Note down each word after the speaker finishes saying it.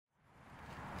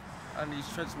I need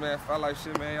trenches, man. Fly like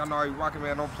shit, man. Y'all know how you rockin',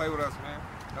 man. Don't play with us, man.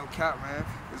 No cap, man.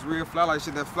 It's real fly like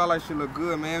shit. That fly like shit look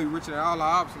good, man. We richer than all the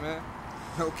ops, man.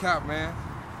 No cap, man.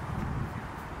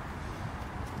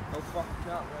 No fucking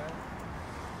cap, man.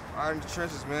 Out in the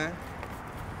trenches, man.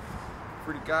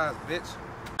 Pretty guys, bitch.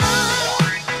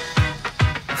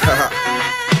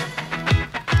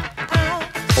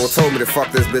 Oh, told me to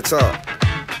fuck this bitch up.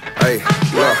 Hey,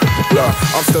 look,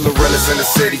 I'm still the realest in the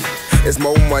city. It's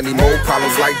more money, more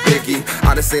problems like Biggie.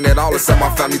 I done seen it all, except my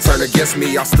family turned against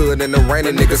me. I stood in the rain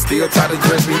and niggas still try to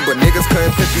drench me, but niggas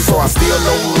couldn't pick me, so I still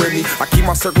know who with me. I keep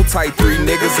my circle tight, 3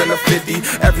 niggas in a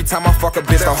 50. Every time I fuck a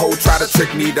bitch, the hoe try to trick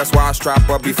me. That's why I strap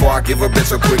up before I give a bitch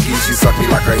a quickie. She suck me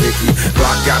like a hickey.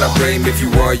 Glock got a blame, if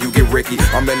you run, you get Ricky.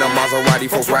 I'm in a Maserati,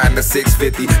 folks riding the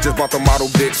 650. Just bought the model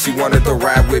bitch, she wanted to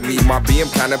ride with me. My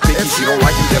BM kinda picky, she don't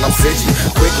like me, then I'm sitchy.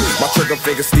 Quickie, my trigger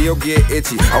finger still get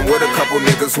itchy. I'm with a couple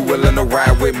niggas who willing to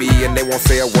ride with me, and they won't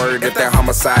say a word if that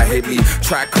homicide hit me.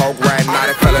 Track coke, riding out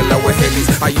and fell in love with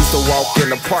Heelys. I used to walk in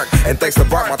the park, and thanks to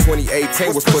Bart, my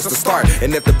 2018 was pushed to start.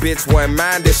 And if the bitch wasn't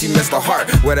mine, then she missed her heart.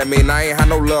 What I mean, I ain't had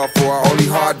no love for her, only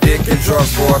hard dick and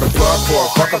drugs for her. The plug for her,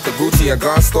 fuck up the Gucci and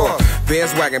gun store.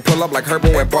 Benz wagon, pull up like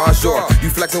Herbo and Bonjour. You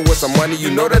flexing with some money,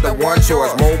 you know that the one's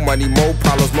yours. More money, more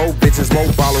problems, more bitches, more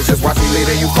followers. Just watch me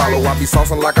later, you follow. I be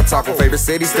saucing like a taco. Favorite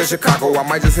city still Chicago. I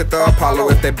might just hit the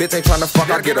Apollo. If that bitch ain't tryna fuck,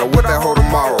 I get her with that hoe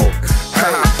tomorrow.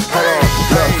 Hold on,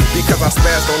 look, because I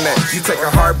spazzed on that. You take a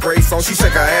hard brace on, she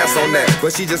shake her ass on that.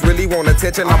 But she just really want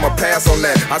attention, I'ma pass on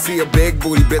that. I see a big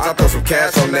booty bitch, I throw some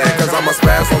cash on that. Cause I'ma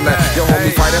spaz on that. Your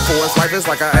homie fighting for his life, it's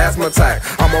like an asthma attack.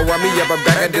 I'ma run me up a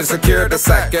back and then secure the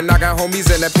sack. And I got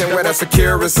homies in that pen where the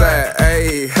secure is at.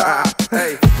 Hey, ha,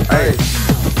 hey,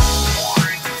 hey.